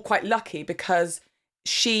 you're quite lucky because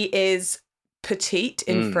she is petite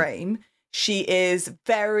in frame. She is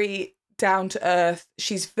very down to earth.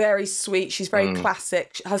 She's very sweet. She's very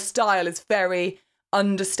classic. Her style is very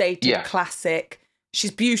understated, classic.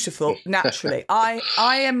 She's beautiful naturally. I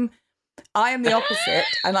am the opposite,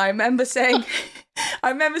 and I remember saying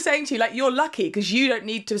to you, like, you're lucky because you don't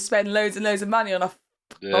need to spend loads and loads of money on a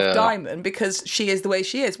diamond because she is the way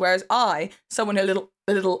she is. Whereas someone a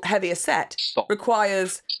little heavier set,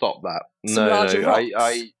 requires that. Some larger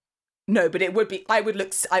rocks. No, but it would be. I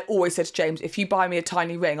always said to James, if you buy me a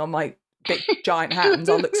tiny ring on my big giant hands,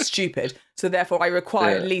 I'll look stupid. So therefore, I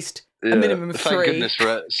require at least a minimum of 3. Thank goodness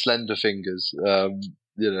for slender fingers.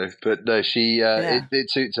 But no, she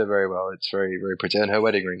it suits her very well. It's very, very pretty, and her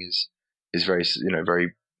wedding ring is very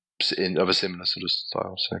very of a similar sort of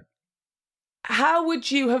style. So, how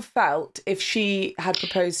would you have felt if she had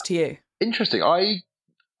proposed to you? Interesting.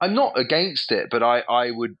 I'm not against it, but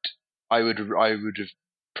I would have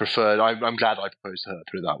preferred. I'm glad I proposed to her.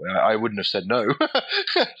 Put it that way. I wouldn't have said no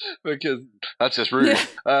because that's just rude.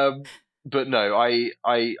 Yeah. But no,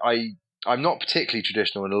 I'm not particularly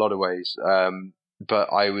traditional in a lot of ways.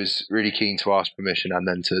 But I was really keen to ask permission and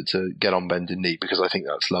then to get on bended knee because I think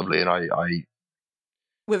that's lovely. And I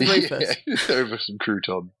with Rufus over some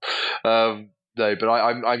crouton. No, but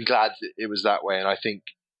I'm glad it was that way, and I think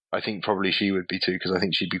probably she would be too because I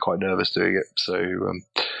think she'd be quite nervous doing it. So.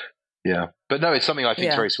 Yeah, but no, it's something I think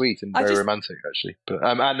is very sweet and very romantic, actually. But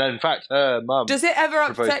and in fact, her mum. Does it ever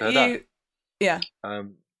upset you? Yeah.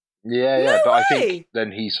 Yeah. No but way. I think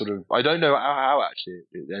then he sort of. I don't know how actually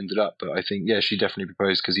it ended up, but I think she definitely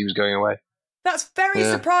proposed because he was going away. That's very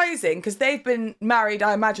surprising because they've been married,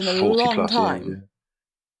 I imagine, a long time. Years,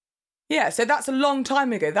 yeah, so that's a long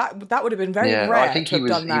time ago. That would have been very rare. I think to have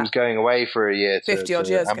done that. He was going away for a year 50 odd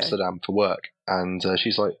years Amsterdam ago. for work, and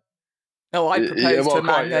she's like. Oh, I proposed to a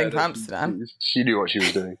man going to Amsterdam. She knew what she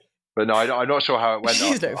was doing, but no, I'm not sure how it went.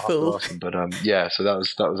 She's no fool. But so that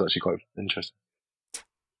was actually quite interesting.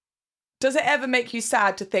 Does it ever make you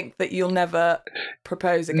sad to think that you'll never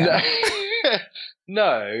propose again?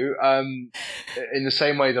 No. In the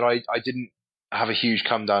same way that I didn't have a huge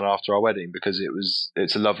come down after our wedding because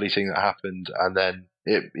it's a lovely thing that happened, and then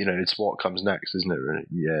it's what comes next, isn't it? Really?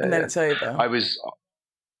 Yeah. And then it's over.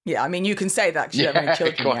 Yeah, I mean, you can say that because you don't have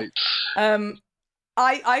any children yet.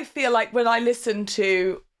 I feel like when I listen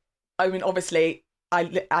to, I mean, obviously,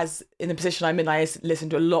 as in the position I'm in, I listen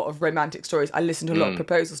to a lot of romantic stories. I listen to a lot of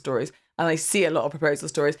proposal stories, and I see a lot of proposal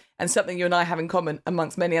stories. And something you and I have in common,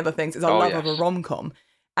 amongst many other things, is our love of a rom-com.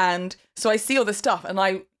 And so I see all this stuff and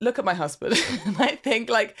I look at my husband and I think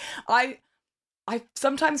like, I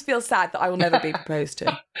sometimes feel sad that I will never be proposed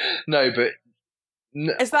to. No, but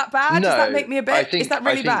is that bad? No, Does that make me a bit? Is that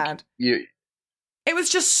really bad? It was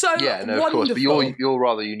just so wonderful. Of course. But you're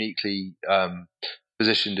rather uniquely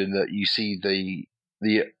positioned in that you see the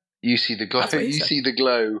glow. You see the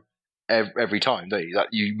glow every time, don't you?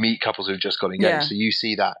 That you meet couples who've just got engaged, so you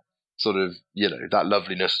see that sort of that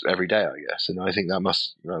loveliness every day, I guess. And I think that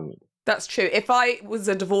must. That's true. If I was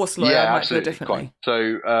a divorce lawyer, I might feel differently. Quite.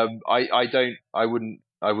 So I wouldn't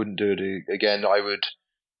do it again. I would.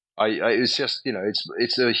 It's just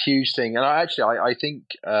it's a huge thing, and I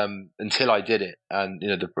think until I did it, and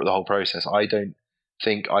the whole process, I don't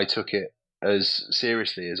think I took it as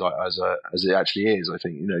seriously as it actually is. I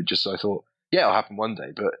think just I thought, yeah, it'll happen one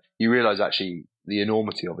day, but you realise actually the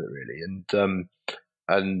enormity of it really,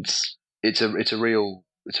 and it's a real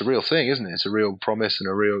thing, isn't it? It's a real promise and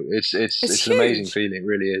it's an amazing feeling, it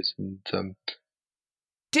really is. And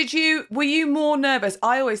were you more nervous?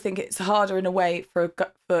 I always think it's harder in a way for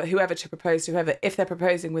whoever to propose to whoever, if they're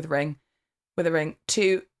proposing with a ring,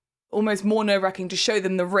 to almost more nerve-wracking to show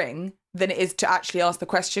them the ring than it is to actually ask the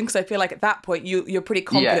question. Because I feel like at that point you're pretty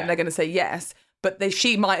confident they're going to say yes, but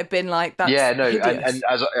she might have been like, that's hideous. And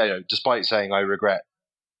as despite saying I regret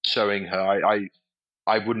showing her,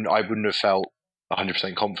 I wouldn't have felt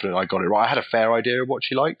 100% confident I got it right. I had a fair idea of what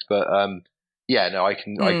she liked, but I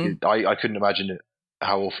couldn't imagine it.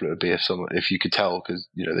 How awful it would be if you could tell because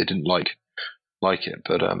they didn't like it,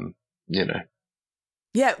 but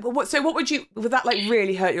Yeah. Well, would that like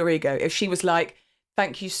really hurt your ego if she was like,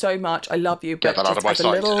 "Thank you so much, I love you," but just as a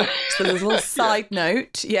little side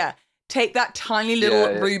note, take that tiny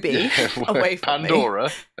little ruby away from Pandora.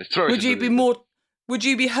 Me. Would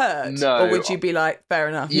you be hurt? No. Or would you be like, fair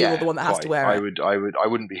enough, you're the one that has to wear it? I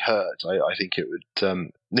wouldn't be hurt. I think it would.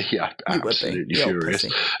 Absolutely furious.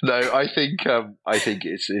 No, I think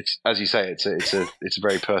it's as you say, it's a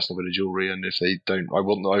very personal bit of jewelry, and if they don't, I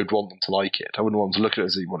would want them to like it. I wouldn't want them to look at it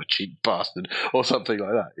as what a cheap bastard or something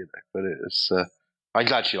like that, But it's. I'm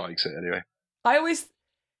glad she likes it anyway.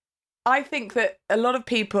 I think that a lot of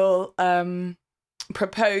people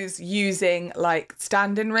propose using like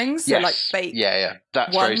stand-in rings, so like fake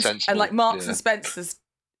that's ones, very sensible, and like Marks and Spencer's.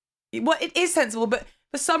 Well, it is sensible, but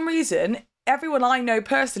for some reason everyone I know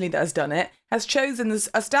personally that has done it has chosen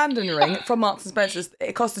a stand-in ring from Marks and Spencer's.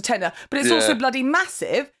 It costs a tenner, but it's also bloody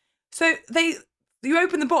massive, so you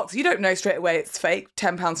open the box, you don't know straight away it's fake.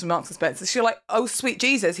 £10 from Marks and Spencer's, so you're like, oh sweet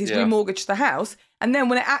Jesus, he's remortgaged the house. And then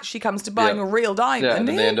when it actually comes to buying a real diamond,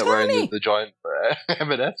 and they end up wearing the giant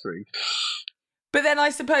M&S ring. But then I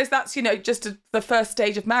suppose that's, just the first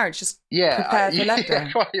stage of marriage. Just prepare for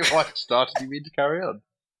letdown. Your wife started, you mean to carry on?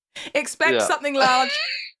 Expect something large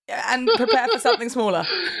and prepare for something smaller.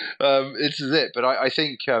 This is it. But I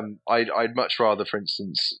think I'd much rather, for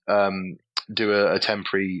instance, do a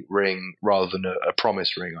temporary ring rather than a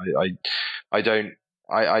promise ring.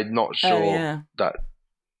 I'm not sure that...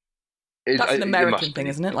 That's an American thing,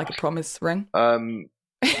 isn't it? Like a promise ring? No.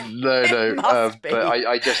 But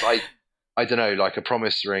I don't know, like a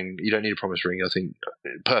promise ring. You don't need a promise ring, I think,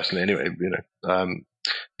 personally, anyway. You're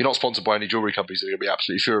not sponsored by any jewelry companies that are going to be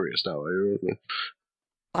absolutely furious now.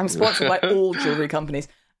 I'm sponsored by all jewelry companies.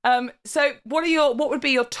 So what would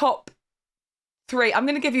be your top 3? I'm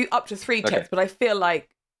going to give you up to 3 tips, but I feel like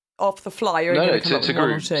off the fly you're going to come up with 1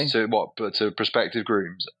 or 2. To what? But to prospective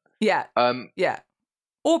grooms? Yeah.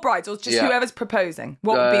 Or brides, or just whoever's proposing.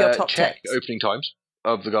 What would be your top check tips? Opening times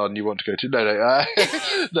of the garden you want to go to. No.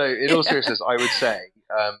 No, in all seriousness, I would say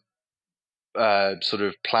sort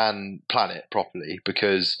of plan it properly,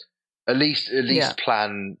 because at least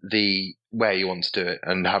plan where you want to do it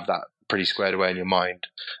and have that pretty squared away in your mind.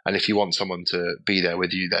 And if you want someone to be there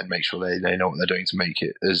with you, then make sure they know what they're doing to make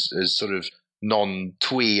it as sort of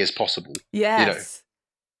non-twee as possible. Yes.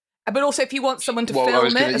 But also, if you want someone to film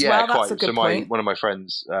it as well, that's a good point. One of my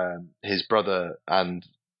friends, his brother and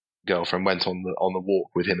girlfriend went on the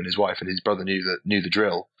walk with him and his wife, and his brother knew the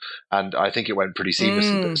drill, and I think it went pretty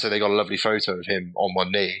seamlessly. So they got a lovely photo of him on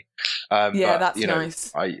one knee. That's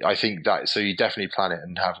nice. I think that, so you definitely plan it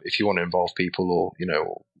and have, if you want to involve people or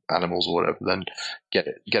or animals or whatever, then get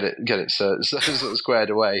it so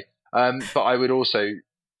squared away. But I would also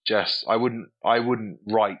I wouldn't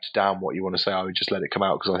write down what you want to say. I would just let it come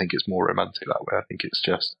out, because I think it's more romantic that way. I think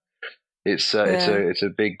it's a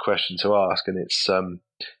big question to ask, and it's the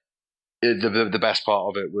best part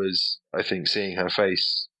of it was, I think, seeing her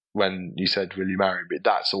face when you said, "Will you marry me?"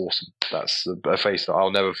 That's awesome. That's a face that I'll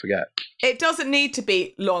never forget. It doesn't need to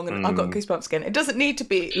be long, and I've got goosebumps again. It doesn't need to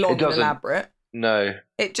be long and elaborate. No.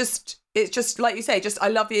 It just it's just like you say, just I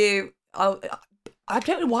love you. I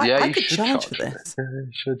don't know why I could charge for this. Yeah,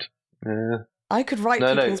 you should. Yeah. I could write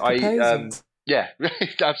people's proposals. Yeah,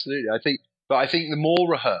 absolutely. I think the more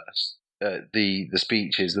rehearsed the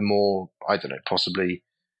speech is, the more, I don't know, possibly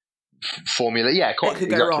formula. Yeah, quite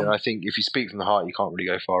exactly. And I think if you speak from the heart, you can't really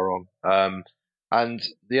go far wrong. And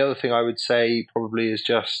the other thing I would say probably is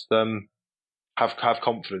just have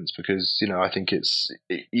confidence, because I think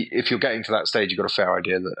if you're getting to that stage, you've got a fair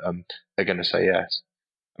idea that they're going to say yes.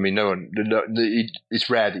 I mean, it's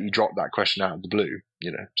rare that you drop that question out of the blue,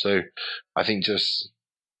 So I think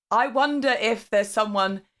I wonder if there's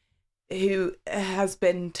someone who has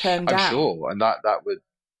been turned down. I'm sure, and that would.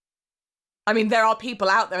 I mean, there are people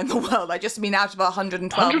out there in the world. I just mean out of our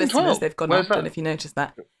 112 listeners, they've gone up. I don't know if you noticed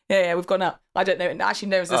that. Yeah, we've gone up. I don't know. Actually,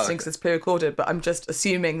 no one's listening because it's pre-recorded, but I'm just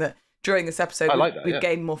assuming that during this episode we've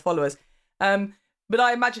gained more followers. But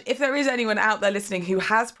I imagine if there is anyone out there listening who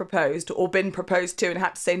has proposed or been proposed to and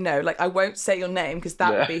had to say no, like I won't say your name because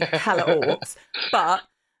that would be hella orcs. But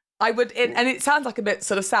I would, and it sounds like a bit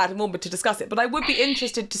sort of sad and morbid to discuss it, but I would be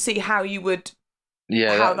interested to see how you would,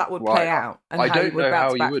 how that would play out, and how you would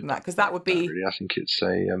bounce back from that, because that would be. Really, I think it's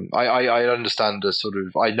I understand a sort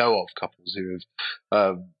of, I know of couples who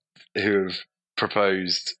have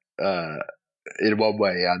proposed in one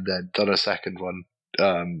way and then done a second one.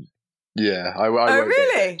 Yeah, I won't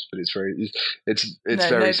really? But it's very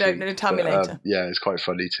sweet. No, tell me later. Yeah, it's quite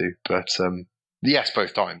funny too. But yes,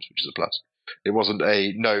 both times, which is a plus. It wasn't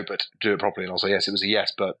a no, but do it properly, and I'll say yes. It was a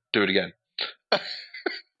yes, but do it again.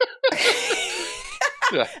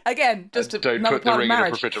 Yeah. Again, just don't put the ring in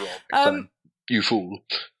a profiterole. You fool.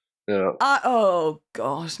 Yeah. Oh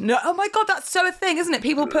gosh, no! Oh my god, that's so a thing, isn't it?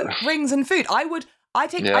 People put rings in food. I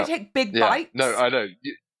take big bites. No, I know.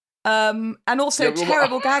 And also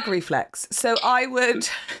terrible gag reflex. So I would,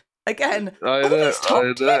 again, I know.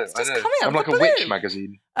 I'm like a witch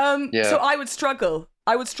magazine. So I would struggle.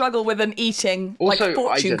 with an eating also,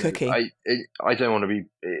 fortune cookie. I don't want to be.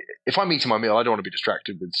 If I'm eating my meal, I don't want to be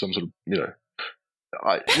distracted with some sort of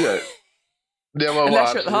Unless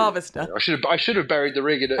you're at the harvester. I should have buried the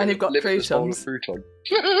ring in it. And you've got croutons.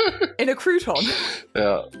 In a crouton.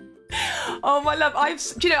 Yeah. Oh my love! I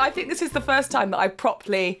think this is the first time that I've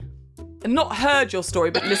properly not heard your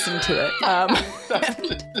story, but listened to it.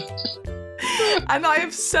 And I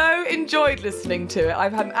have so enjoyed listening to it.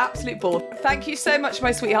 I've had an absolute ball. Thank you so much,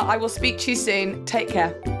 my sweetheart. I will speak to you soon. Take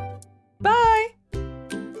care. Bye.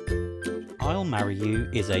 I'll Marry You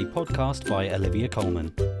is a podcast by Olivia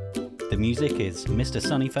Coleman. The music is Mr.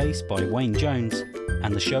 Sunnyface by Wayne Jones,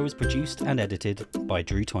 and the show is produced and edited by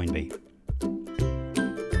Drew Toynbee.